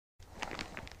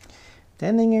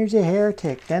Denlinger's a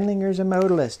heretic. Denlinger's a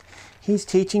modalist. He's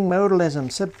teaching modalism,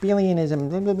 Sabellianism,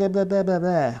 blah, blah, blah, blah, blah, blah,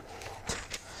 blah.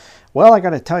 Well, I got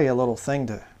to tell you a little thing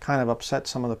to kind of upset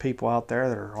some of the people out there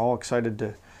that are all excited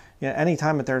to,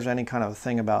 anytime that there's any kind of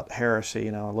thing about heresy,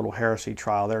 a little heresy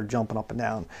trial, they're jumping up and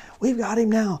down. We've got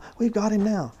him now. We've got him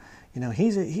now.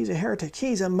 He's a heretic.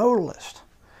 He's a modalist.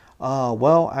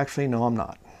 Well, actually, no, I'm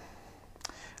not.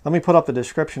 Let me put up the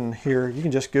description here. You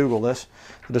can just Google this.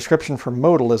 The description for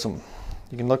modalism.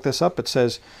 You can look this up. It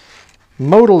says,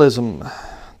 modalism,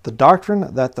 the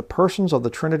doctrine that the persons of the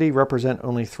Trinity represent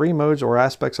only three modes or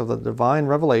aspects of the divine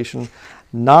revelation,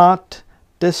 not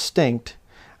distinct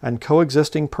and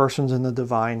coexisting persons in the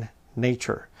divine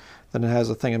nature. Then it has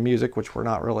a thing of music, which we're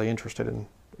not really interested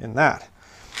in that.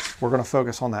 We're going to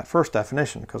focus on that first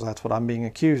definition because that's what I'm being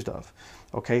accused of.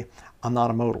 Okay, I'm not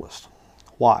a modalist.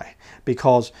 Why?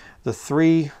 Because the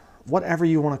three, whatever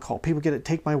you want to call, people get it,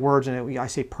 take my words and I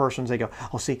say persons, they go,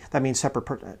 oh, see, that means separate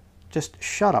person. Just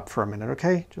shut up for a minute,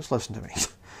 okay? Just listen to me.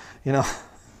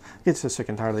 Get so sick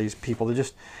and tired of these people. They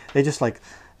just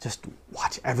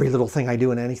watch every little thing I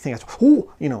do and anything.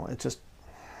 It's just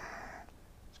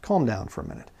calm down for a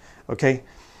minute, okay?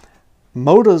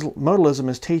 Modalism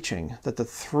is teaching that the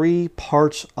three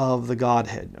parts of the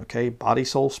Godhead, okay, body,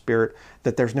 soul, spirit,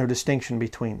 that there's no distinction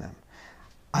between them.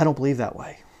 I don't believe that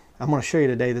way. I'm going to show you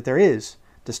today that there is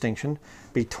distinction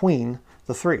between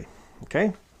the three,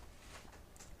 okay?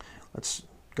 Let's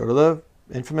go to the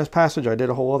infamous passage I did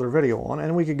a whole other video on,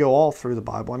 and we could go all through the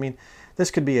Bible. I mean,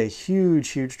 this could be a huge,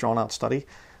 huge drawn-out study,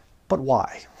 but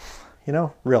why?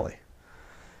 Really.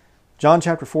 John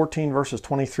chapter 14, verses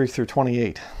 23 through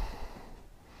 28. It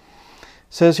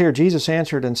says here, Jesus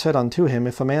answered and said unto him,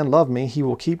 If a man love me, he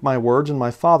will keep my words, and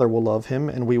my Father will love him,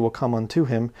 and we will come unto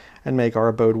him, and make our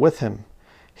abode with him.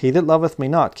 He that loveth me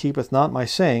not keepeth not my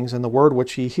sayings, and the word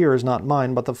which ye hear is not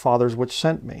mine, but the Father's which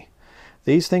sent me.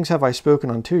 These things have I spoken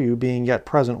unto you, being yet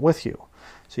present with you.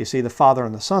 So you see the Father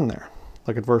and the Son there.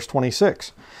 Look at verse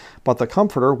 26. But the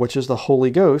Comforter, which is the Holy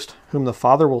Ghost, whom the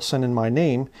Father will send in my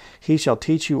name, he shall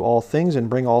teach you all things, and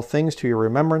bring all things to your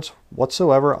remembrance,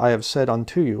 whatsoever I have said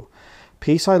unto you.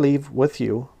 Peace I leave with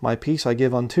you, my peace I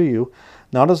give unto you.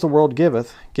 Not as the world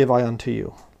giveth, give I unto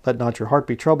you. Let not your heart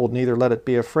be troubled, neither let it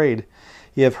be afraid.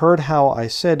 Ye have heard how I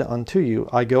said unto you,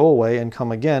 I go away, and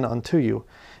come again unto you.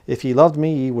 If ye loved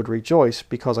me, ye would rejoice,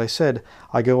 because I said,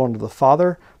 I go unto the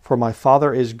Father, for my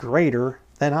Father is greater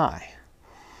than I.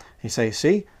 You say,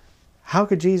 see, how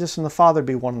could Jesus and the Father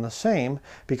be one and the same?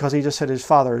 Because he just said his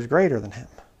Father is greater than him.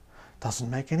 Doesn't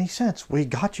make any sense. We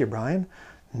got you, Brian.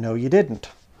 No, you didn't.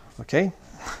 Okay?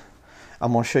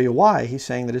 I'm going to show you why he's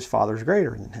saying that his Father is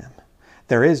greater than him.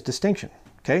 There is distinction.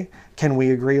 Okay? Can we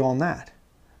agree on that?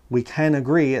 We can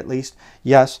agree, at least,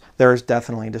 yes, there is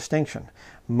definitely distinction.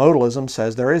 Modalism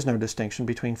says there is no distinction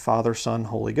between Father, Son,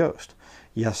 Holy Ghost.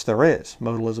 Yes, there is.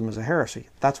 Modalism is a heresy.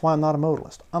 That's why I'm not a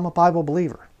modalist. I'm a Bible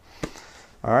believer.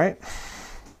 All right?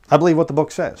 I believe what the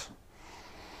book says.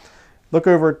 Look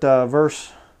over at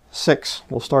verse 6.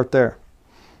 We'll start there.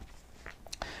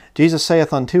 Jesus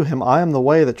saith unto him, I am the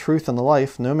way, the truth, and the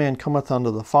life. No man cometh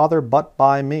unto the Father but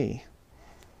by me.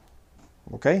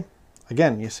 Okay?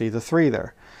 Again, you see the three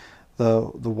there.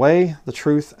 The way, the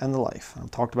truth, and the life.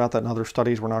 I've talked about that in other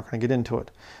studies. We're not going to get into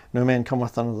it. No man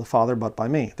cometh unto the Father but by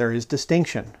me. There is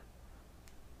distinction.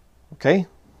 Okay?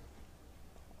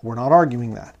 We're not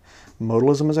arguing that.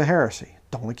 Modalism is a heresy.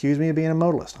 Don't accuse me of being a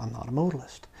modalist. I'm not a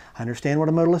modalist. I understand what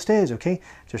a modalist is, okay?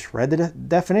 Just read the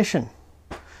definition.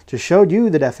 Just showed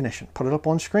you the definition. Put it up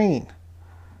on screen.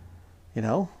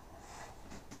 Don't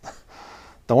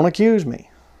accuse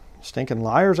me. Stinking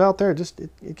liars out there.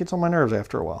 It gets on my nerves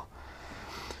after a while.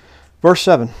 Verse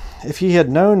 7, If ye had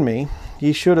known me,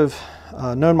 ye should have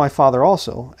known my Father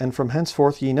also, and from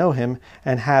henceforth ye know him,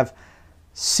 and have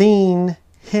seen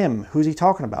him. Who's he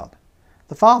talking about?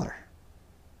 The Father.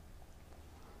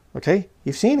 Okay,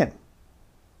 you've seen him.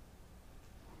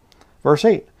 Verse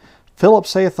 8, Philip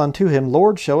saith unto him,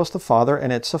 Lord, show us the Father,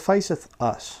 and it sufficeth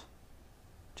us.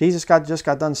 Jesus just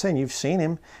got done saying, you've seen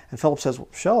him. And Philip says, well,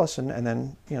 show us, and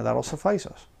then that'll suffice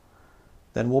us.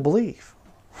 Then we'll believe.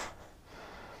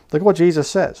 Look at what Jesus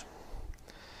says.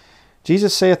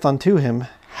 Jesus saith unto him,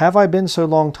 Have I been so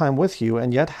long time with you,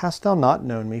 and yet hast thou not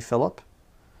known me, Philip?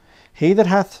 He that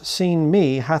hath seen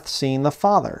me hath seen the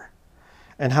Father.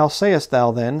 And how sayest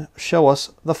thou then, Show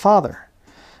us the Father?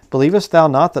 Believest thou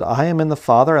not that I am in the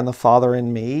Father, and the Father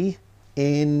in me?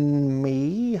 In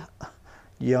me?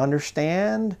 You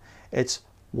understand? It's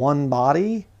one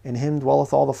body. In him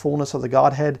dwelleth all the fullness of the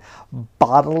Godhead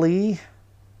bodily. You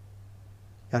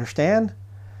understand?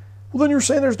 Well, then you're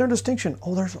saying there's no distinction.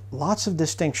 Oh, there's lots of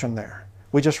distinction there.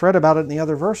 We just read about it in the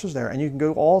other verses there. And you can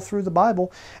go all through the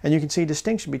Bible and you can see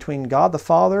distinction between God the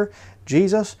Father,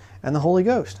 Jesus, and the Holy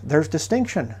Ghost. There's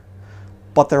distinction,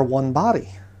 but they're one body.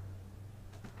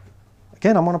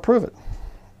 Again, I'm going to prove it.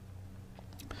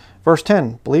 Verse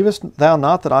 10, believest thou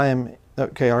not that I am...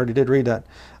 Okay, I already did read that.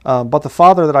 But the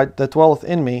Father that dwelleth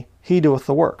in me, he doeth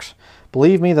the works.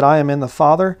 Believe me that I am in the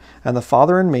Father, and the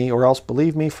Father in me, or else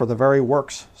believe me for the very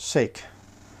works' sake.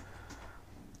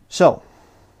 So,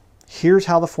 here's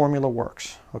how the formula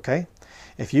works, okay?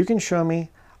 If you can show me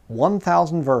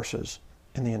 1,000 verses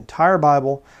in the entire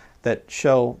Bible that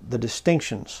show the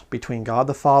distinctions between God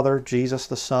the Father, Jesus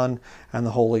the Son, and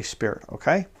the Holy Spirit,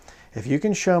 okay? If you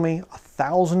can show me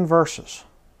 1,000 verses,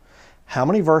 how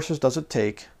many verses does it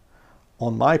take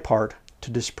on my part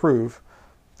to disprove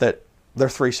that they're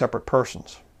three separate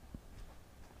persons?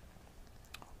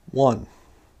 1.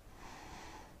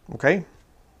 Okay?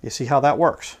 You see how that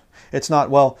works? It's not,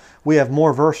 well, we have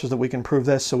more verses that we can prove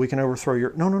this so we can overthrow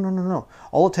your... No, no, no, no, no.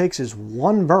 All it takes is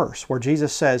one verse where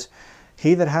Jesus says,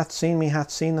 he that hath seen me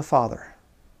hath seen the Father.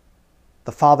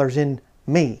 The Father's in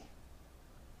me.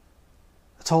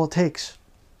 That's all it takes.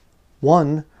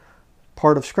 One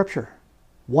part of Scripture.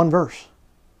 One verse.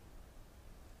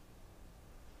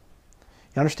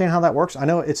 You understand how that works? I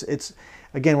know it's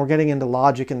again, we're getting into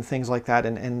logic and things like that,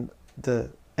 and the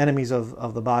enemies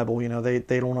of the Bible, you know,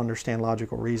 they don't understand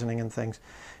logical reasoning and things.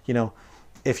 You know,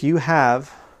 if you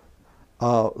have,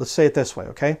 let's say it this way,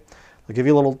 okay? I'll give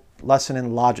you a little lesson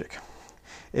in logic.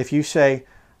 If you say,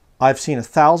 I've seen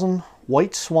 1,000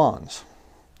 white swans,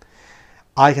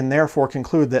 I can therefore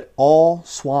conclude that all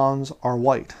swans are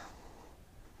white.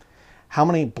 How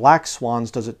many black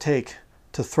swans does it take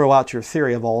to throw out your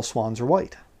theory of all swans are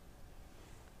white?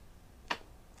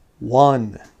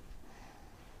 1.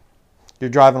 You're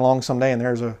driving along someday and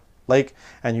there's a lake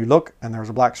and you look and there's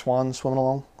a black swan swimming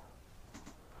along.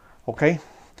 Okay?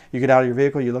 You get out of your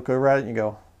vehicle, you look over at it and you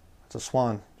go, it's a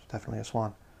swan. It's definitely a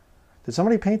swan. Did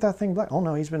somebody paint that thing black? Oh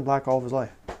no, he's been black all of his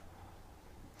life.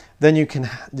 Then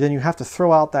you have to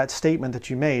throw out that statement that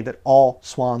you made that all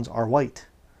swans are white.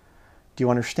 Do you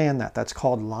understand that? That's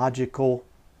called logical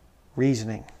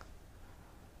reasoning.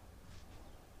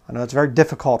 I know it's very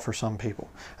difficult for some people.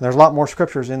 And there's a lot more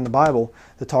scriptures in the Bible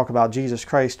that talk about Jesus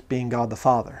Christ being God the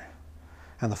Father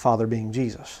and the Father being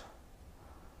Jesus.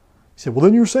 You said, well,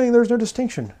 then you're saying there's no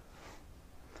distinction.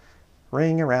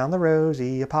 Ring around the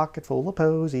rosy, a pocket full of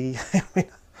posy.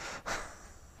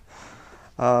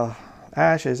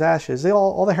 Ashes, ashes.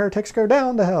 All the heretics go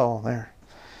down to hell. There,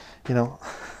 you know.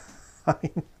 I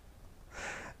mean,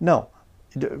 no.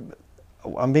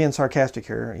 I'm being sarcastic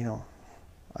here, you know.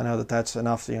 I know that that's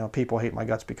enough, you know, people hate my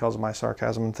guts because of my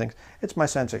sarcasm and things. It's my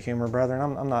sense of humor, brethren.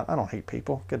 I don't hate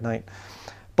people. Good night.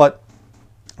 But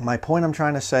my point I'm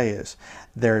trying to say is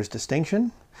there is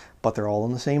distinction, but they're all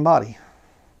in the same body.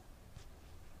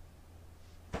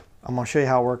 I'm going to show you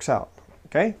how it works out.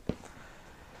 Okay?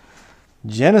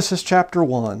 Genesis chapter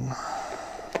 1.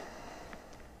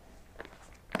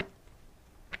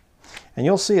 And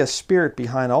you'll see a spirit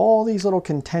behind all these little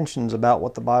contentions about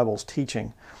what the Bible's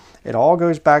teaching. It all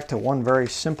goes back to one very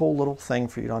simple little thing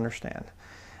for you to understand.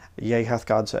 Yea, hath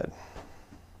God said.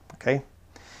 Okay?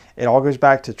 It all goes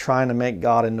back to trying to make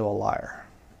God into a liar.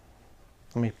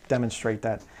 Let me demonstrate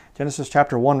that. Genesis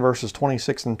chapter 1 verses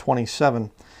 26 and 27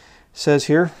 says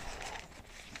here,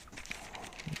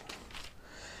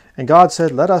 and God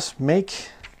said, let us make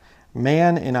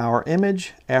man in our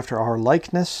image, after our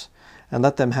likeness, and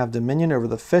let them have dominion over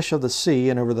the fish of the sea,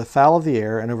 and over the fowl of the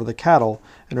air, and over the cattle,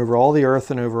 and over all the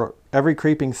earth, and over every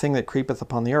creeping thing that creepeth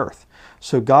upon the earth.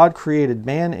 So God created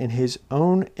man in his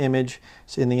own image.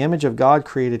 In the image of God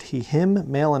created he him,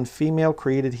 male and female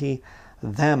created he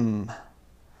them.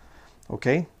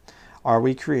 Okay? Are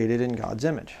we created in God's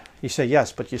image? You say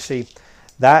yes, but you see,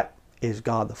 that is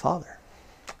God the Father.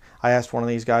 I asked one of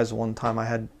these guys one time, I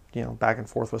had, you know, back and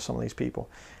forth with some of these people,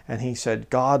 and he said,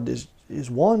 God is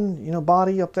one, you know,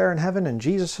 body up there in heaven, and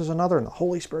Jesus is another, and the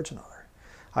Holy Spirit's another.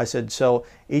 I said, so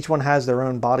each one has their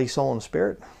own body, soul, and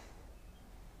spirit?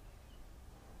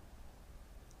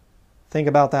 Think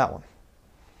about that one.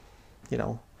 You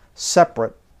know,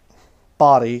 separate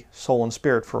body, soul, and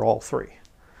spirit for all three.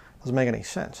 Doesn't make any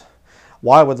sense.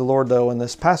 Why would the Lord, though, in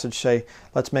this passage say,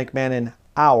 let's make man in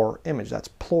our image? That's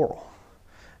plural.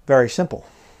 Very simple.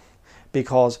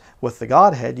 Because with the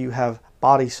Godhead, you have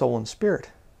body, soul, and spirit.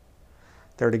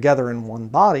 They're together in one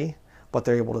body, but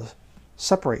they're able to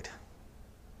separate.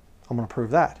 I'm going to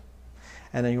prove that.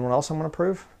 And then you know what else I'm going to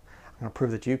prove? I'm going to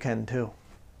prove that you can too.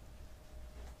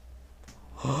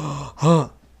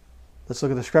 Let's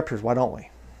look at the scriptures. Why don't we?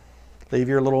 Leave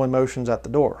your little emotions at the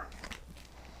door.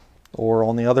 or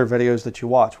on the other videos that you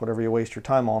watch, whatever you waste your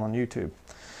time on YouTube.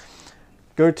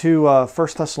 Go to 1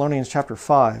 Thessalonians chapter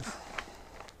 5.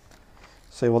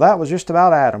 Say, well, that was just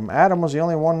about Adam. Adam was the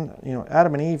only one,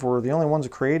 Adam and Eve were the only ones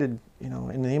created,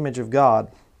 in the image of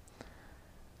God.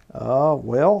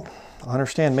 Well, I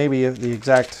understand maybe the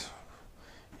exact,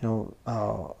 Adam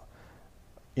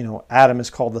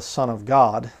is called the Son of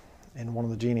God in one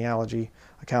of the genealogy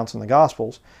accounts in the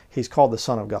Gospels. He's called the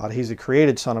Son of God. He's the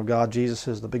created Son of God. Jesus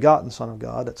is the begotten Son of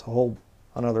God. That's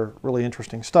another really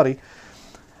interesting study.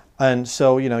 And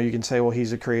so, you can say, well,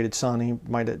 he's a created son. He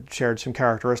might have shared some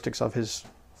characteristics of his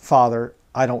father.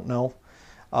 I don't know.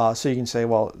 So you can say,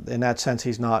 well, in that sense,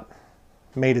 he's not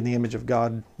made in the image of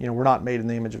God. We're not made in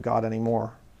the image of God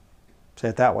anymore. Say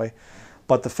it that way.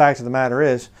 But the fact of the matter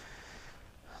is,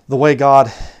 the way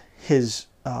God, his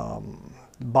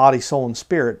body, soul, and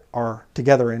spirit are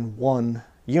together in one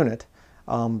unit,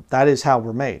 that is how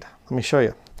we're made. Let me show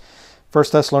you. 1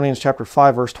 Thessalonians chapter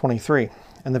 5, verse 23.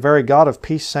 And the very God of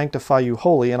peace sanctify you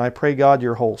wholly, and I pray God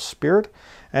your whole spirit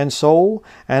and soul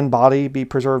and body be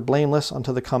preserved blameless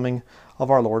unto the coming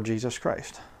of our Lord Jesus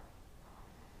Christ.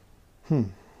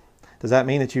 Does that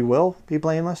mean that you will be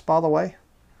blameless, by the way?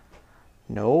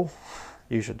 No.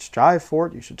 You should strive for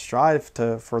it. You should strive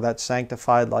for that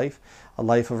sanctified life, a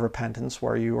life of repentance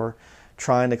where you are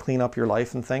trying to clean up your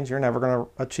life and things. You're never going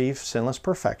to achieve sinless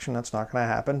perfection. That's not going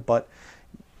to happen, but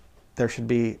there should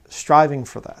be striving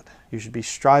for that. You should be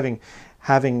striving,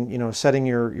 having, setting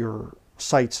your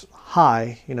sights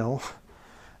high,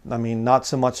 I mean, not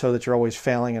so much so that you're always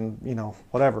failing and,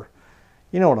 whatever.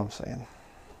 You know what I'm saying.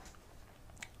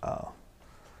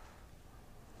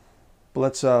 But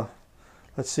let's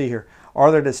see here.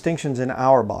 Are there distinctions in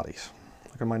our bodies?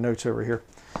 Look at my notes over here.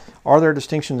 Are there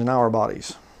distinctions in our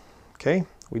bodies? Okay,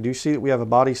 we do see that we have a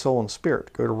body, soul, and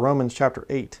spirit. Go to Romans chapter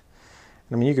 8.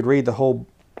 I mean, you could read the whole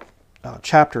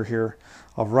chapter here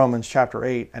of Romans chapter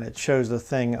 8, and it shows the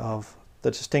thing of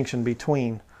the distinction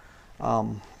between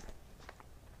the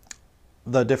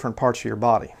different parts of your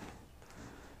body.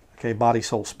 Okay, body,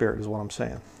 soul, spirit is what I'm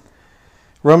saying.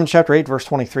 Romans chapter 8, verse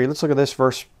 23. Let's look at this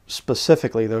verse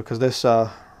specifically, though, because this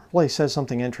really says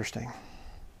something interesting.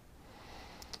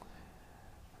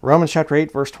 Romans chapter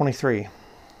 8, verse 23.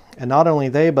 And not only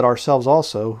they, but ourselves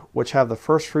also, which have the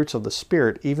first fruits of the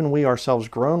Spirit, even we ourselves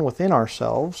groan within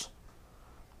ourselves,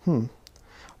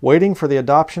 waiting for the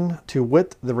adoption, to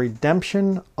wit, the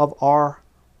redemption of our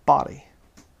body.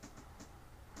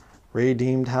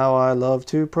 Redeemed, how I love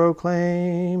to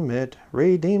proclaim it,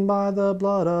 redeemed by the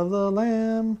blood of the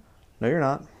Lamb. No, you're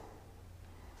not.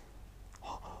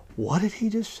 What did he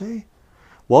just say?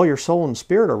 Well, your soul and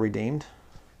spirit are redeemed.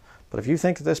 But if you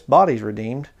think that this body's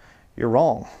redeemed, you're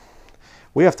wrong.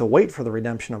 We have to wait for the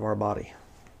redemption of our body.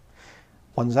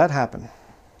 When does that happen?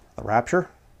 The rapture?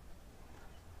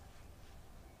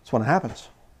 That's when it happens.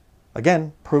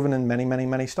 Again, proven in many, many,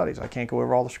 many studies. I can't go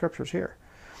over all the scriptures here.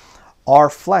 Our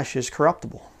flesh is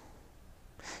corruptible.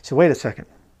 So wait a second.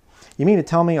 You mean to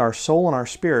tell me our soul and our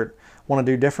spirit want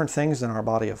to do different things than our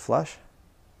body of flesh?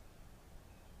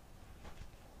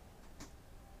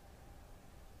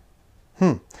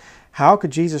 How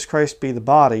could Jesus Christ be the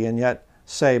body and yet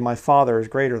say, my Father is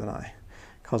greater than I?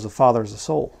 Because the Father is the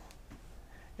soul.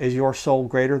 Is your soul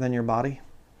greater than your body?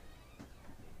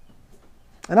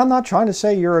 And I'm not trying to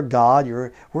say you're a god,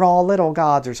 we're all little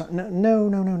gods or something.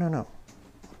 No. I'll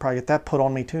probably get that put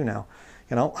on me too now.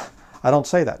 I don't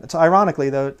say that. It's ironically,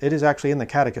 though, it is actually in the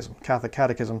catechism. Catholic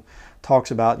catechism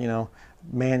talks about,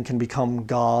 man can become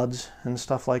gods and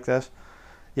stuff like this.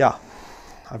 Yeah,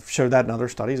 I've showed that in other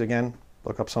studies. Again,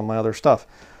 look up some of my other stuff.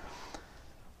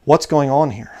 What's going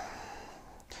on here?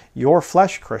 Your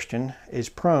flesh, Christian, is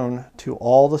prone to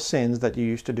all the sins that you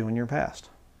used to do in your past.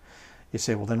 You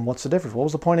say, well, then what's the difference? What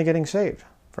was the point of getting saved?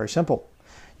 Very simple.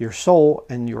 Your soul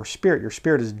and your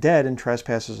spirit is dead in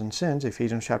trespasses and sins.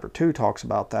 Ephesians chapter 2 talks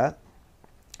about that.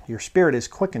 Your spirit is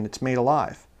quickened. It's made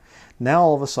alive. Now,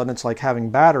 all of a sudden, it's like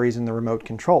having batteries in the remote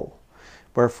control.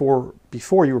 Wherefore,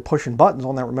 before you were pushing buttons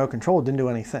on that remote control, it didn't do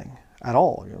anything at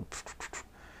all.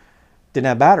 Didn't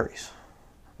have batteries.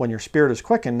 When your spirit is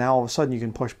quickened, now all of a sudden you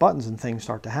can push buttons and things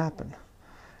start to happen.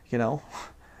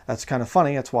 That's kind of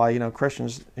funny. That's why,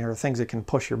 Christians, there are things that can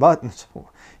push your buttons.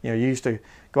 You used to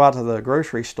go out to the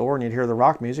grocery store and you'd hear the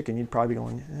rock music and you'd probably be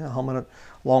going, humming it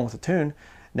along with the tune.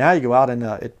 Now you go out and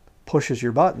it pushes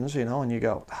your buttons, and you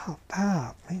go,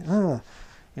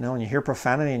 and you hear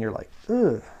profanity and you're like,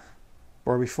 ugh.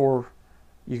 Or before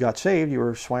you got saved, you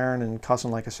were swearing and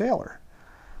cussing like a sailor.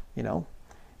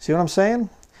 See what I'm saying?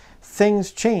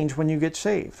 Things change when you get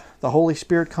saved. The Holy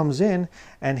Spirit comes in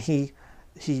and He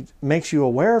makes you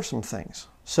aware of some things.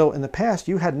 So in the past,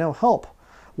 you had no help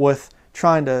with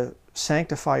trying to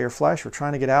sanctify your flesh or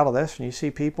trying to get out of this. And you see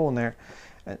people and they're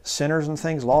sinners and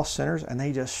things, lost sinners, and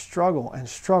they just struggle and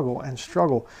struggle and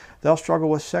struggle. They'll struggle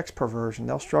with sex perversion.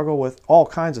 They'll struggle with all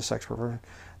kinds of sex perversion.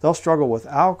 They'll struggle with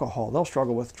alcohol. They'll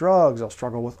struggle with drugs. They'll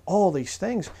struggle with all these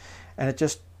things. And it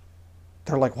just,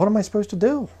 they're like, what am I supposed to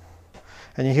do?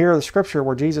 And you hear the scripture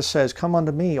where Jesus says, come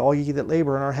unto me, all ye that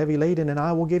labor and are heavy laden, and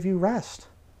I will give you rest.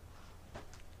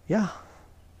 Yeah.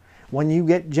 When you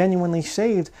get genuinely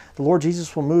saved, the Lord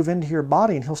Jesus will move into your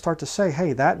body and He'll start to say,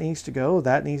 hey, that needs to go,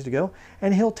 that needs to go.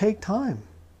 And He'll take time.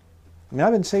 I mean,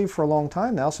 I've been saved for a long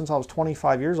time now, since I was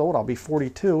 25 years old. I'll be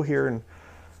 42 here in,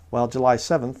 well, July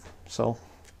 7th. So,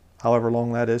 however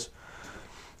long that is.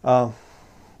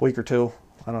 Week or two.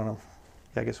 I don't know.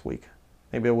 Yeah, I guess a week.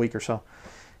 Maybe a week or so.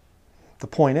 The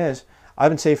point is,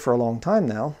 I've been saved for a long time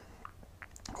now.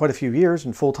 Quite a few years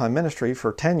in full-time ministry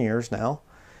for 10 years now.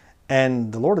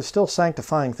 And the Lord is still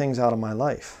sanctifying things out of my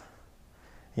life.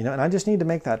 You know, and I just need to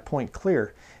make that point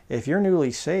clear. If you're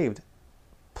newly saved,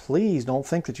 please don't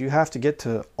think that you have to get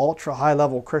to ultra high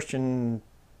level Christian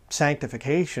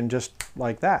sanctification just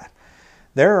like that.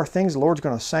 There are things the Lord's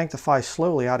going to sanctify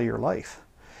slowly out of your life.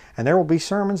 And there will be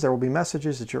sermons, there will be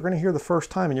messages that you're going to hear the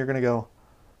first time and you're going to go,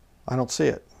 I don't see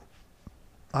it.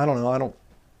 I don't know. I don't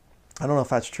know if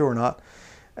that's true or not.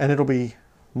 And it'll be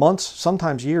months,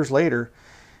 sometimes years later,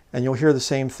 and you'll hear the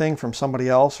same thing from somebody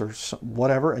else or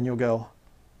whatever, and you'll go,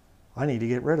 I need to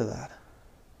get rid of that.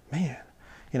 Man,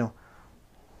 you know,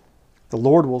 the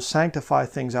Lord will sanctify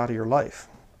things out of your life.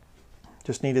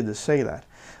 Just needed to say that.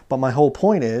 But my whole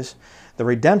point is, the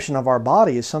redemption of our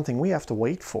body is something we have to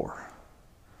wait for.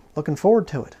 Looking forward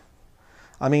to it.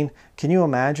 I mean, can you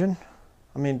imagine?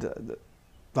 I mean,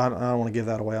 I don't want to give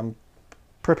that away. I'm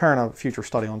preparing a future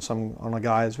study on a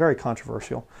guy. It's very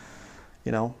controversial,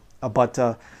 you know,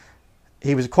 but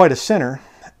he was quite a sinner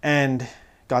and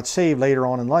got saved later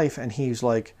on in life, and he's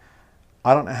like,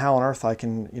 I don't know how on earth I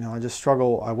can, you know, I just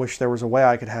struggle. I wish there was a way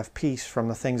I could have peace from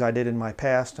the things I did in my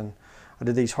past, and I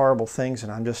did these horrible things,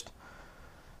 and I'm just,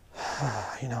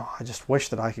 you know, I just wish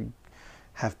that I could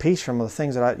have peace from the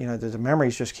things that you know, the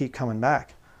memories just keep coming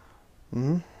back.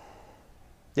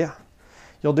 Yeah,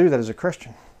 you'll do that as a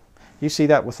Christian. You see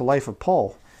that with the life of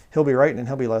Paul. He'll be writing and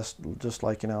he'll be less, just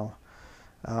like, you know,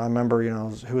 I remember, you know,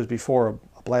 who was before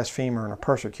a blasphemer and a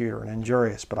persecutor and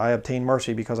injurious, but I obtained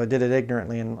mercy because I did it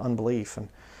ignorantly in unbelief. And,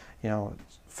 you know,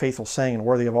 faithful saying and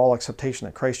worthy of all acceptation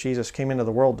that Christ Jesus came into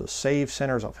the world to save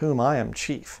sinners, of whom I am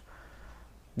chief.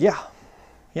 Yeah.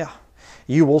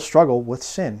 You will struggle with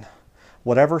sin.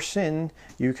 Whatever sin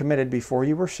you committed before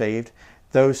you were saved,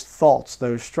 those thoughts,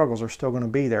 those struggles are still going to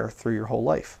be there through your whole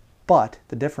life. But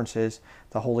the difference is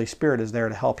the Holy Spirit is there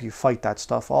to help you fight that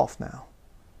stuff off now.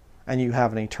 And you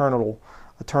have an eternal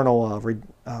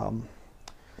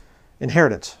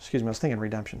inheritance. Excuse me, I was thinking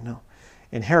redemption. No.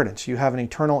 Inheritance. You have an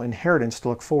eternal inheritance to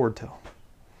look forward to. All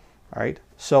right?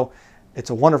 So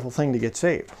it's a wonderful thing to get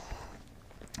saved.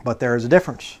 But there is a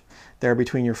difference there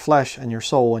between your flesh and your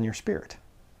soul and your spirit.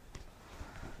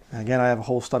 And again, I have a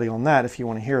whole study on that if you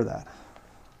want to hear that.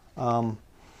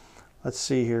 Let's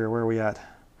see here. Where are we at?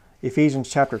 Ephesians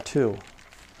chapter 2.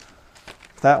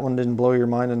 If that one didn't blow your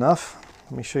mind enough,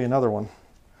 let me show you another one.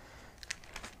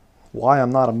 Why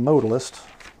I'm not a modalist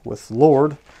with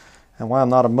Lord, and why I'm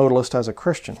not a modalist as a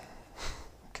Christian.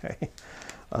 Okay.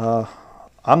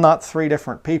 I'm not three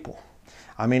different people.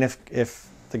 I mean, if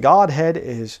the Godhead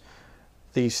is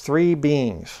these three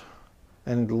beings,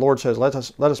 and the Lord says, let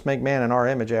us make man in our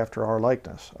image after our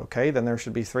likeness, okay, then there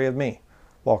should be three of me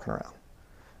walking around.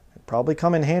 It'd probably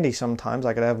come in handy sometimes.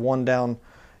 I could have one down,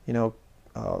 you know,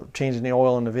 changing the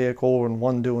oil in the vehicle, and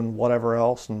one doing whatever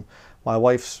else, and my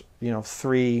wife's, you know,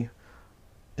 three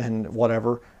and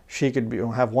whatever. She could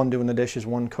have one doing the dishes,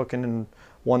 one cooking, and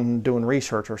one doing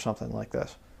research or something like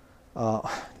this.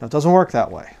 It doesn't work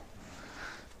that way.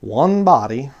 One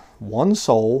body, one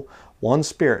soul, one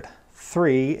spirit,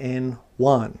 three in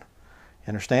one. You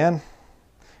understand?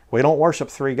 We don't worship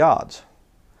three gods.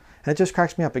 And it just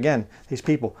cracks me up again. These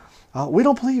people, we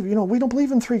don't believe, you know, we don't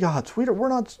believe in three gods. We're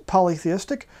not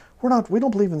polytheistic. We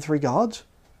don't believe in three gods.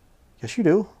 Yes, you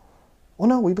do. Well,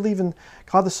 no, we believe in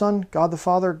God the Son, God the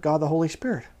Father, God the Holy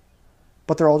Spirit.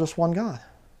 But they're all just one God.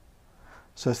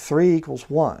 So 3 equals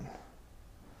 1.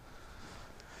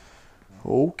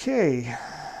 Okay.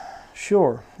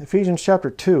 Sure. Ephesians chapter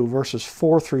 2, verses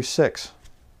 4 through 6.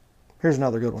 Here's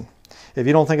another good one. If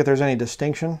you don't think that there's any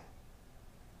distinction,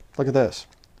 look at this.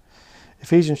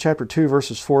 Ephesians chapter 2,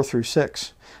 verses 4 through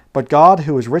 6. But God,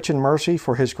 who is rich in mercy,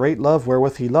 for his great love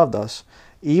wherewith he loved us,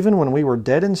 even when we were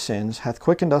dead in sins, hath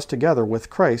quickened us together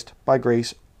with Christ. By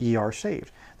grace ye are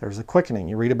saved. There's a quickening.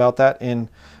 You read about that in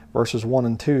verses 1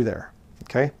 and 2 there,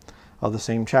 okay, of the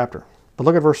same chapter. But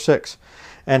look at verse 6.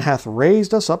 And hath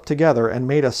raised us up together and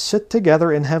made us sit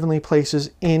together in heavenly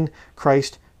places in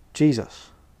Christ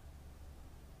Jesus.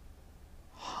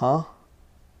 Huh?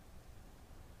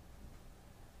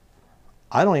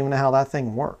 I don't even know how that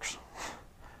thing works.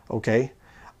 Okay.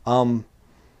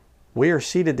 We are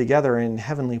seated together in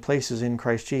heavenly places in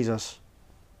Christ Jesus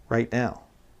right now.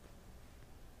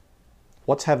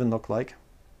 What's heaven look like?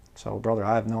 So, brother,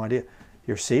 I have no idea.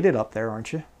 You're seated up there,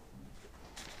 aren't you?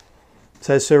 It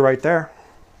says so right there.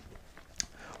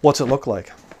 What's it look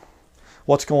like?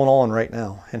 What's going on right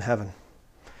now in heaven?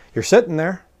 You're sitting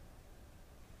there.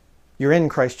 You're in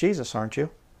Christ Jesus, aren't you?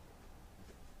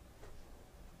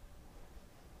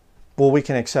 Well, we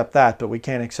can accept that, but we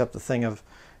can't accept the thing of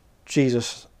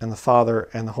Jesus and the Father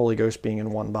and the Holy Ghost being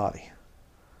in one body.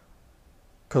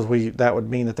 Because that would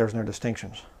mean that there's no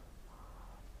distinctions.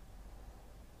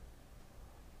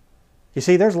 You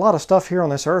see, there's a lot of stuff here on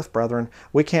this earth, brethren,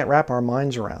 we can't wrap our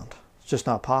minds around. It's just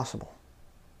not possible.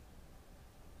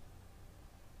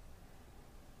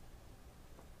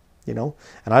 You know,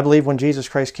 and I believe when Jesus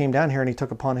Christ came down here and he took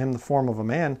upon him the form of a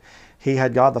man, he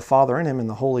had God the Father in him and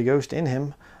the Holy Ghost in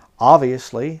him.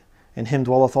 Obviously, in him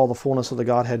dwelleth all the fullness of the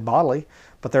Godhead bodily.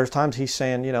 But there's times he's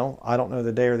saying, you know, I don't know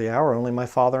the day or the hour, only my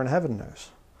Father in heaven knows.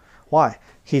 Why?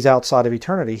 He's outside of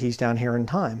eternity. He's down here in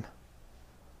time.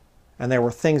 And there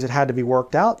were things that had to be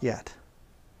worked out yet.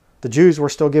 The Jews were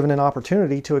still given an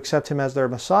opportunity to accept him as their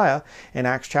Messiah in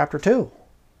Acts chapter 2.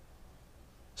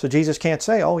 So Jesus can't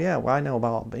say, oh yeah, well I know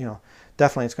about, you know,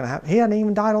 definitely it's going to happen. He hadn't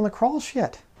even died on the cross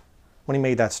yet when he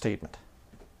made that statement.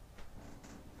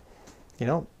 You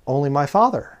know, only my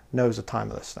Father knows the time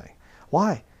of this thing.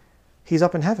 Why? He's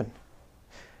up in heaven.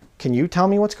 Can you tell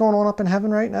me what's going on up in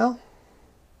heaven right now?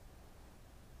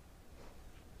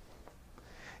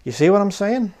 You see what I'm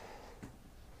saying?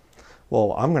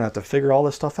 Well, I'm going to have to figure all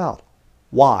this stuff out.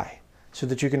 Why? So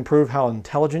that you can prove how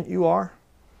intelligent you are?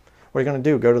 What are you going to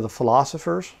do? Go to the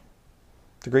philosophers?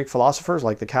 The Greek philosophers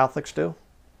like the Catholics do?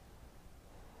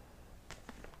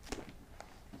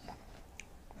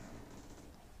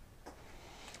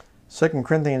 2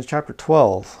 Corinthians chapter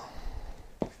 12.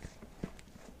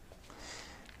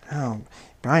 Oh,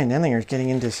 Brian Enninger is getting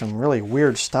into some really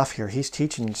weird stuff here. He's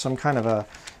teaching some kind of a,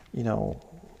 you know,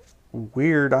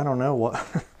 weird, I don't know what.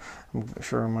 I'm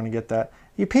sure I'm going to get that.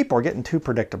 You people are getting too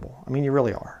predictable. I mean, you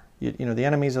really are. You know, the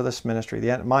enemies of this ministry,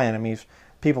 my enemies,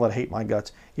 people that hate my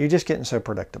guts, you're just getting so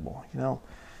predictable, you know.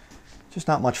 Just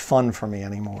not much fun for me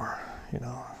anymore, you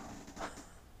know.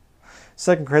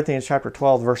 2 Corinthians chapter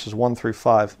 12, verses 1 through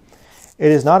 5.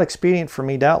 It is not expedient for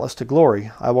me, doubtless, to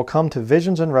glory. I will come to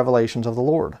visions and revelations of the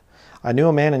Lord. I knew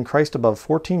a man in Christ above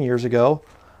 14 years ago,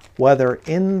 whether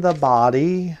in the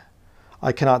body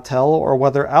I cannot tell, or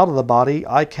whether out of the body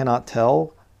I cannot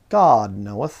tell, God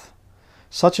knoweth.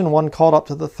 Such an one called up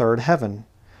to the third heaven.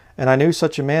 And I knew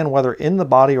such a man, whether in the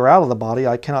body or out of the body,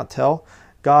 I cannot tell,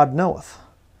 God knoweth.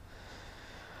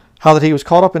 How that he was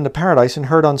caught up into paradise and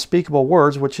heard unspeakable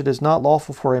words, which it is not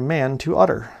lawful for a man to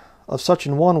utter. Of such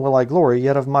an one will I glory,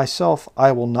 yet of myself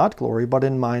I will not glory, but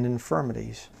in mine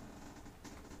infirmities.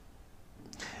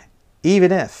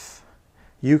 Even if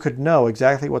you could know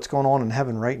exactly what's going on in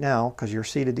heaven right now, because you're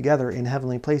seated together in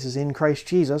heavenly places in Christ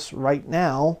Jesus right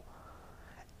now,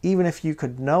 even if you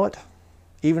could know it,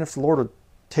 even if the Lord would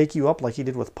take you up like he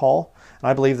did with Paul, and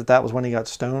I believe that that was when he got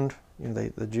stoned. You know,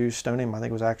 the Jews stoned him. I think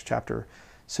it was Acts chapter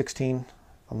 16,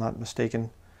 if I'm not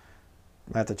mistaken.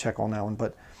 I have to check on that one,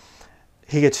 but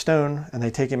he gets stoned, and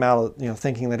they take him out, you know,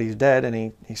 thinking that he's dead,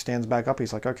 and he stands back up.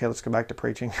 He's like, okay, let's go back to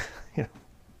preaching. You know,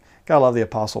 gotta love the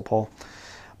Apostle Paul.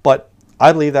 But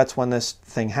I believe that's when this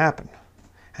thing happened,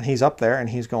 and he's up there, and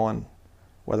he's going,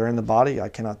 whether in the body I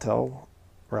cannot tell,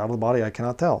 or out of the body I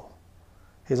cannot tell.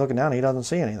 He's looking down, and he doesn't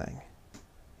see anything,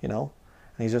 you know,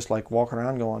 and he's just like walking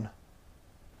around going,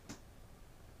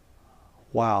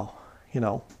 wow, you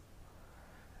know.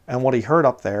 And what he heard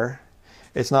up there,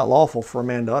 it's not lawful for a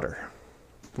man to utter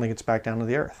when he gets back down to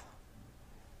the earth.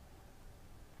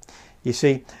 You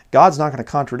see, God's not going to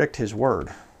contradict his word.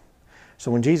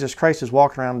 So when Jesus Christ is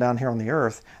walking around down here on the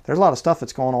earth, there's a lot of stuff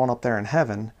that's going on up there in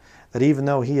heaven, that even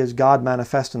though he is God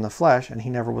manifest in the flesh, and he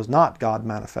never was not God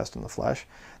manifest in the flesh,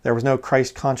 there was no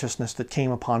Christ consciousness that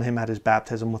came upon him at his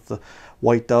baptism with the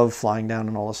white dove flying down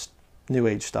and all this New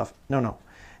Age stuff. No.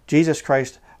 Jesus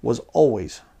Christ was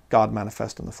always God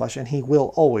manifest in the flesh, and he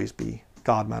will always be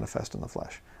God manifest in the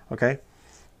flesh. Okay?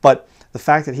 But the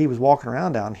fact that he was walking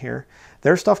around down here,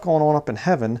 there's stuff going on up in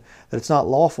heaven that it's not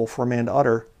lawful for a man to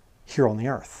utter here on the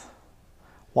earth.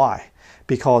 Why?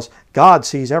 Because God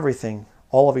sees everything,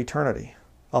 all of eternity.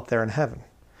 up there in heaven.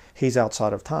 He's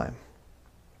outside of time.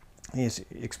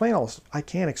 Explain all this. I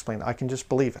can't explain it. I can just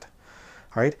believe it.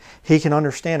 All right? He can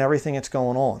understand everything that's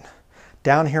going on.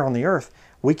 Down here on the earth,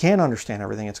 we can't understand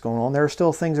everything that's going on. There are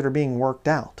still things that are being worked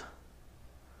out.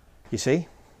 You see?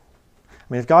 I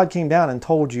mean, if God came down and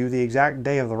told you the exact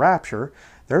day of the rapture,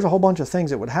 there's a whole bunch of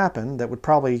things that would happen that would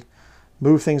probably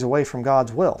move things away from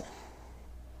God's will.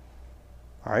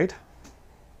 All right?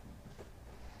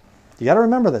 You got to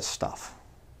remember this stuff.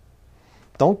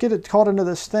 Don't get it caught into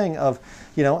this thing of,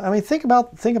 you know, I mean, think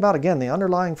about again the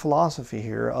underlying philosophy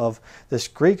here of this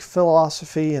Greek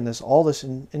philosophy and all this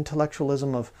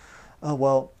intellectualism of, oh,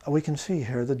 well, we can see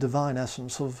here the divine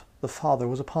essence of the Father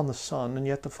was upon the Son, and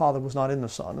yet the Father was not in the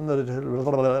Son,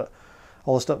 and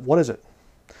all this stuff. What is it?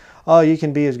 Oh, you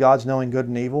can be as God's knowing good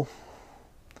and evil.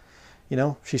 You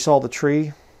know, she saw the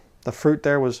tree. The fruit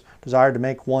there was desired to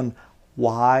make one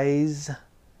wise.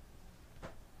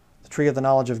 The tree of the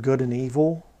knowledge of good and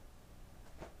evil.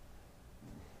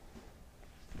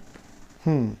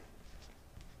 Better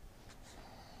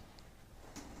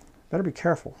be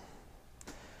careful.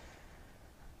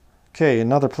 Okay,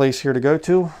 another place here to go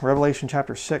to, Revelation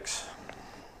chapter 6.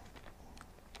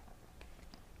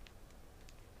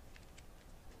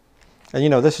 And you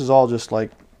know, this is all just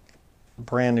like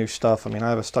brand new stuff. I mean, I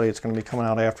have a study that's going to be coming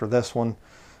out after this one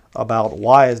about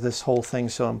why is this whole thing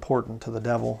so important to the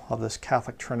devil, of this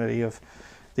Catholic Trinity of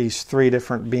these three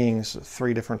different beings,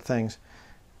 three different things.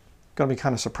 Going to be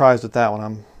kind of surprised at that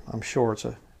one. I'm sure it's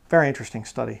a very interesting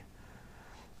study.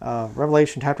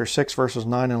 Revelation chapter 6 verses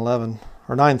 9 and 11,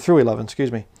 or 9 through 11,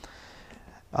 excuse me.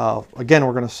 Again,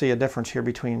 we're going to see a difference here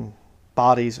between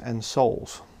bodies and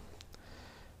souls.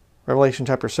 Revelation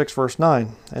chapter 6 verse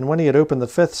 9. And when he had opened the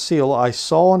fifth seal, I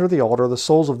saw under the altar the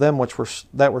souls of them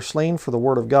that were slain for the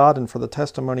word of God and for the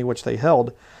testimony which they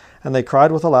held. And they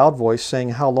cried with a loud voice, saying,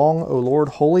 How long, O Lord,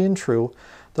 holy and true,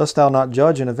 dost thou not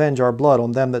judge and avenge our blood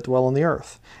on them that dwell on the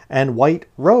earth? And white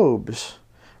robes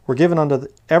were given unto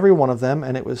every one of them,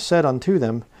 and it was said unto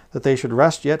them that they should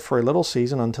rest yet for a little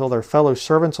season, until their fellow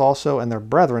servants also and their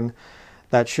brethren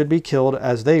that should be killed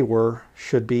as they were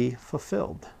should be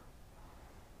fulfilled.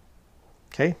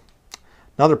 Okay,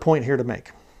 another point here to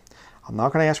make. I'm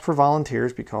not going to ask for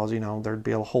volunteers because, you know, there'd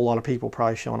be a whole lot of people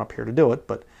probably showing up here to do it.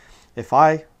 But if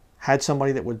I had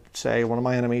somebody that would say, one of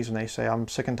my enemies, and they say, I'm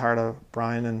sick and tired of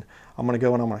Brian and I'm going to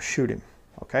go and I'm going to shoot him.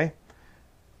 Okay,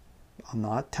 I'm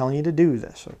not telling you to do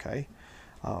this. Okay,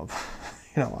 you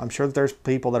know, I'm sure that there's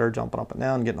people that are jumping up and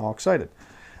down and getting all excited.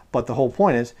 But the whole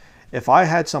point is, if I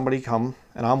had somebody come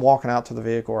and I'm walking out to the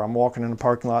vehicle, or I'm walking in a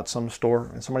parking lot, some store,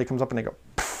 and somebody comes up and they go,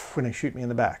 when they shoot me in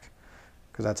the back,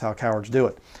 because that's how cowards do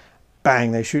it.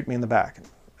 Bang, they shoot me in the back,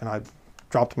 and I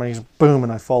drop to my knees, boom,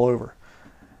 and I fall over.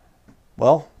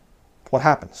 Well, what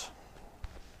happens?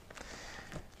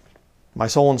 My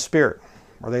soul and spirit,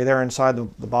 are they there inside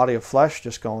the body of flesh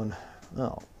just going,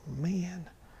 oh man,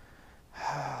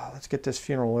 let's get this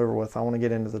funeral over with. I want to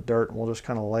get into the dirt and we'll just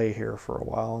kind of lay here for a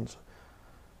while. And so,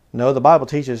 no, the Bible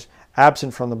teaches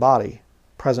absent from the body,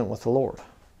 present with the Lord.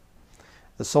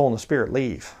 The soul and the spirit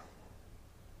leave.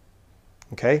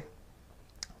 Okay?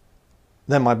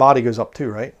 Then my body goes up too,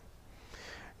 right?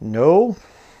 No.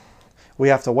 We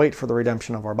have to wait for the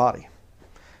redemption of our body.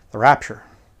 The rapture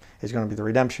is going to be the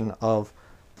redemption of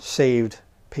saved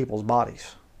people's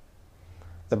bodies.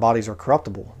 The bodies are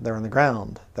corruptible. They're in the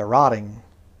ground. They're rotting.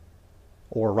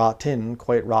 Or rotten,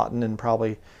 quite rotten, and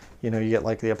probably, you know, you get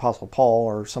like the Apostle Paul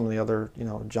or some of the other, you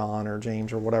know, John or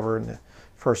James or whatever in the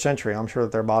first century. I'm sure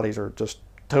that their bodies are just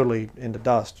totally into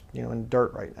dust, you know, in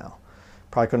dirt right now.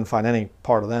 Probably couldn't find any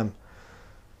part of them.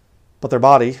 But their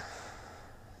body,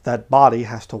 that body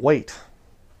has to wait.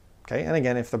 Okay, and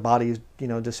again, if the body is, you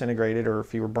know, disintegrated, or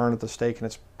if you were burned at the stake and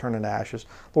it's turned into ashes,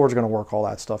 the Lord's going to work all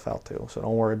that stuff out too. So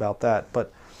don't worry about that.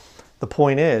 But the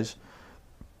point is,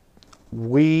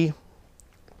 we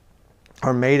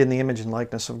are made in the image and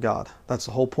likeness of God. That's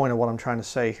the whole point of what I'm trying to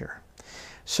say here.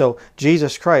 So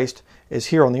Jesus Christ is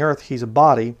here on the earth. He's a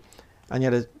body, and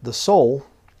yet the soul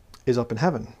is up in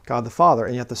heaven, God the Father,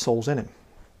 and yet the soul's in him.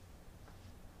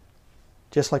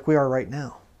 Just like we are right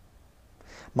now.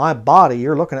 My body,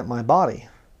 you're looking at my body,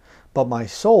 but my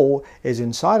soul is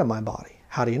inside of my body.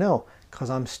 How do you know? Because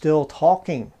I'm still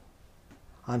talking.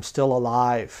 I'm still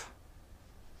alive.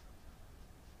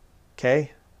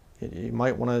 Okay? You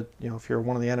might want to, you know, if you're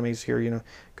one of the enemies here, you know,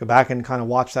 go back and kind of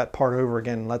watch that part over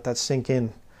again and let that sink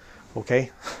in.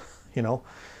 Okay? You know,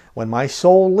 when my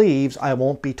soul leaves, I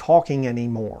won't be talking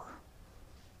anymore.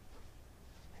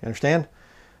 You understand?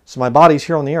 So my body's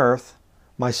here on the earth.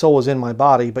 My soul is in my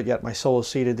body, but yet my soul is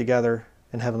seated together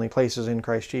in heavenly places in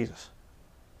Christ Jesus.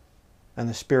 and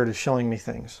the Spirit is showing me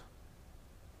things,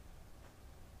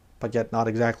 but yet not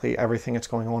exactly everything that's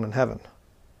going on in heaven.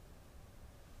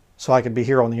 So I could be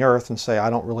here on the earth and say, I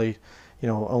don't really,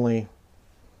 only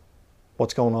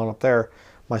what's going on up there.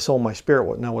 My soul and my spirit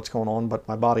would know what's going on, but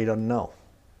my body doesn't know.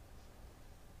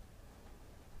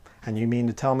 And you mean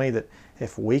to tell me that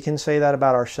if we can say that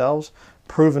about ourselves,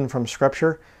 proven from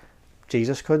Scripture,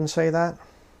 Jesus couldn't say that?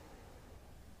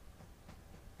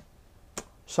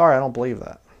 Sorry, I don't believe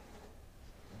that.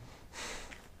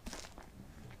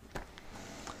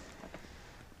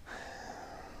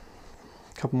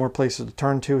 A couple more places to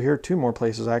turn to here. 2 more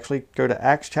places, actually. Go to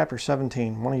Acts chapter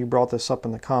 17. One of you brought this up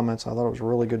in the comments. I thought it was a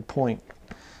really good point.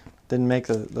 Didn't make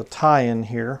the tie-in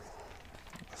here.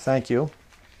 Thank you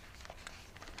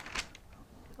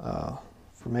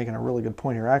for making a really good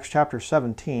point here. Acts chapter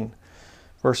 17,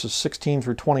 verses 16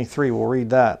 through 23. We'll read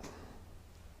that.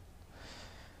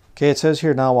 Okay, it says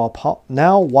here, Now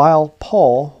while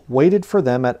Paul waited for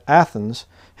them at Athens,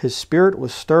 his spirit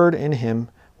was stirred in him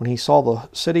when he saw the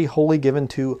city wholly given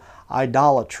to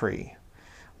idolatry.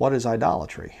 What is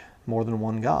idolatry? More than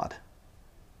one God.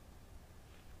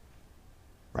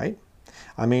 Right?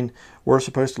 I mean, we're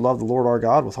supposed to love the Lord our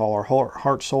God with all our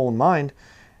heart, soul, and mind.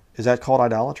 Is that called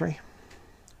idolatry?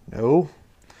 No.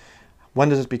 When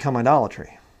does it become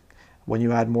idolatry? When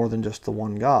you add more than just the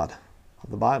one God of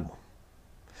the Bible.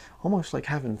 Almost like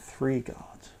having 3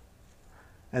 gods.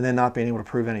 And then not being able to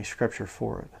prove any scripture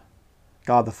for it.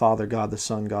 God the Father, God the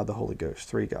Son, God the Holy Ghost.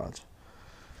 3 gods.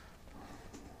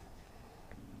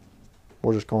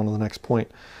 We'll just go on to the next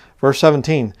point. Verse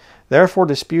 17. Therefore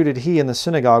disputed he in the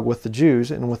synagogue with the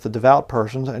Jews and with the devout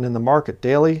persons, and in the market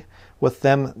daily with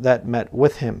them that met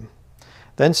with him.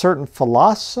 Then certain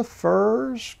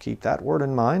philosophers, keep that word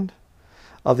in mind,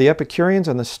 of the Epicureans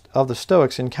and of the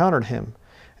Stoics encountered him.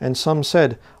 And some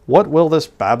said, What will this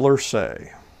babbler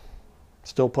say?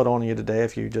 Still put on you today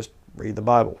if you just read the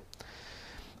Bible.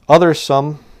 Others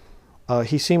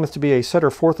he seemeth to be a setter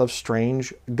forth of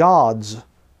strange gods,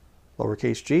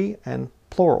 lowercase g and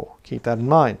plural. Keep that in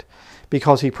mind.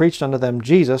 Because he preached unto them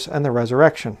Jesus and the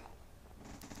resurrection.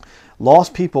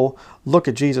 Lost people look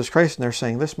at Jesus Christ and they're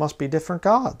saying, this must be different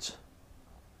gods.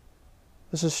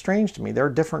 This is strange to me. There are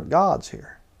different gods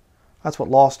here. That's what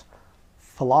lost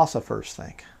philosophers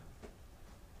think.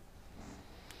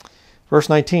 Verse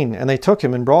 19, And they took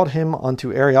him and brought him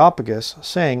unto Areopagus,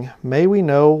 saying, May we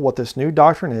know what this new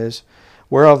doctrine is,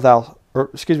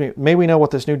 may we know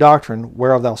what this new doctrine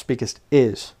whereof thou speakest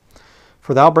is.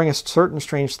 For thou bringest certain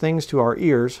strange things to our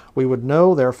ears. We would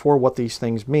know therefore what these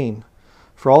things mean.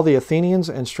 For all the Athenians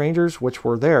and strangers which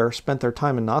were there spent their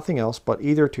time in nothing else, but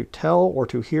either to tell or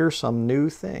to hear some new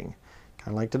thing.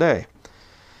 Kind of like today.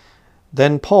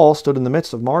 Then Paul stood in the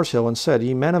midst of Mars Hill and said,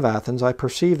 Ye men of Athens, I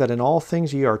perceive that in all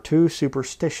things ye are too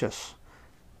superstitious.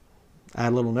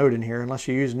 Add a little note in here. Unless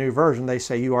you use a new version, they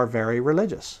say you are very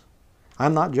religious.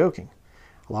 I'm not joking.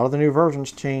 A lot of the new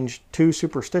versions change too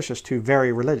superstitious to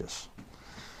very religious.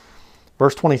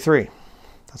 Verse 23.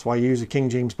 That's why you use a King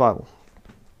James Bible.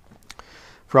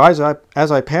 For as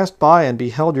I passed by and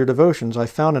beheld your devotions, I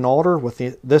found an altar with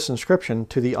this inscription,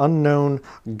 To the unknown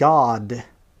God,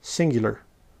 singular.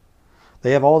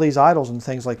 They have all these idols and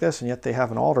things like this, and yet they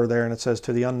have an altar there, and it says,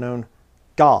 To the unknown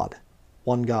God,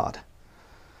 one God.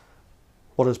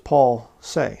 What does Paul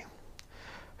say?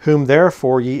 Whom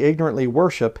therefore ye ignorantly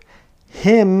worship,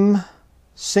 him,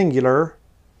 singular,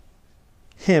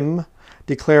 him,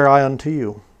 declare I unto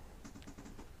you.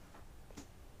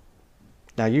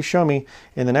 Now you show me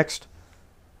in the next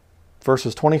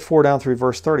verses 24 down through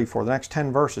verse 34, the next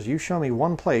 10 verses, you show me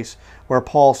one place where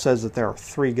Paul says that there are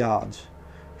 3 gods.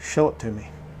 Show it to me.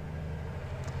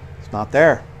 It's not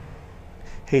there.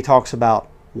 He talks about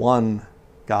one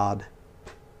God.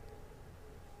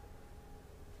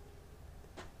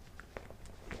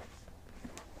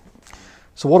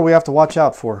 So what do we have to watch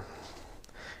out for?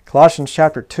 Colossians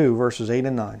chapter 2, verses 8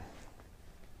 and 9.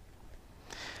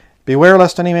 Beware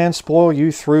lest any man spoil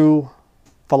you through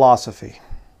philosophy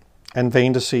and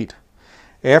vain deceit,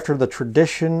 after the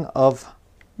tradition of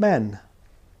men.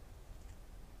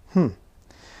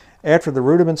 After the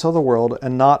rudiments of the world,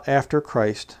 and not after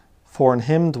Christ, for in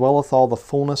him dwelleth all the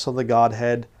fullness of the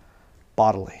Godhead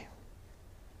bodily.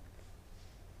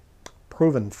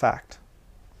 Proven fact.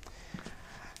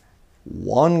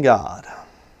 One God,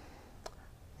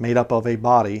 made up of a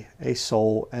body, a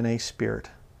soul, and a spirit.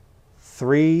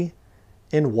 3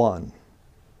 in 1.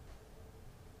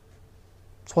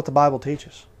 That's what the Bible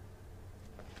teaches.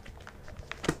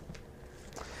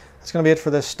 That's going to be it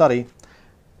for this study.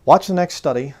 Watch the next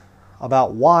study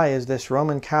about why is this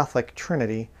Roman Catholic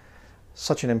Trinity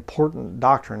such an important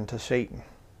doctrine to Satan.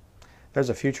 there's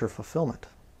a future fulfillment.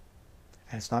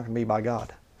 And it's not going to be by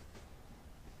God.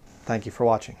 Thank you for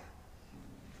watching.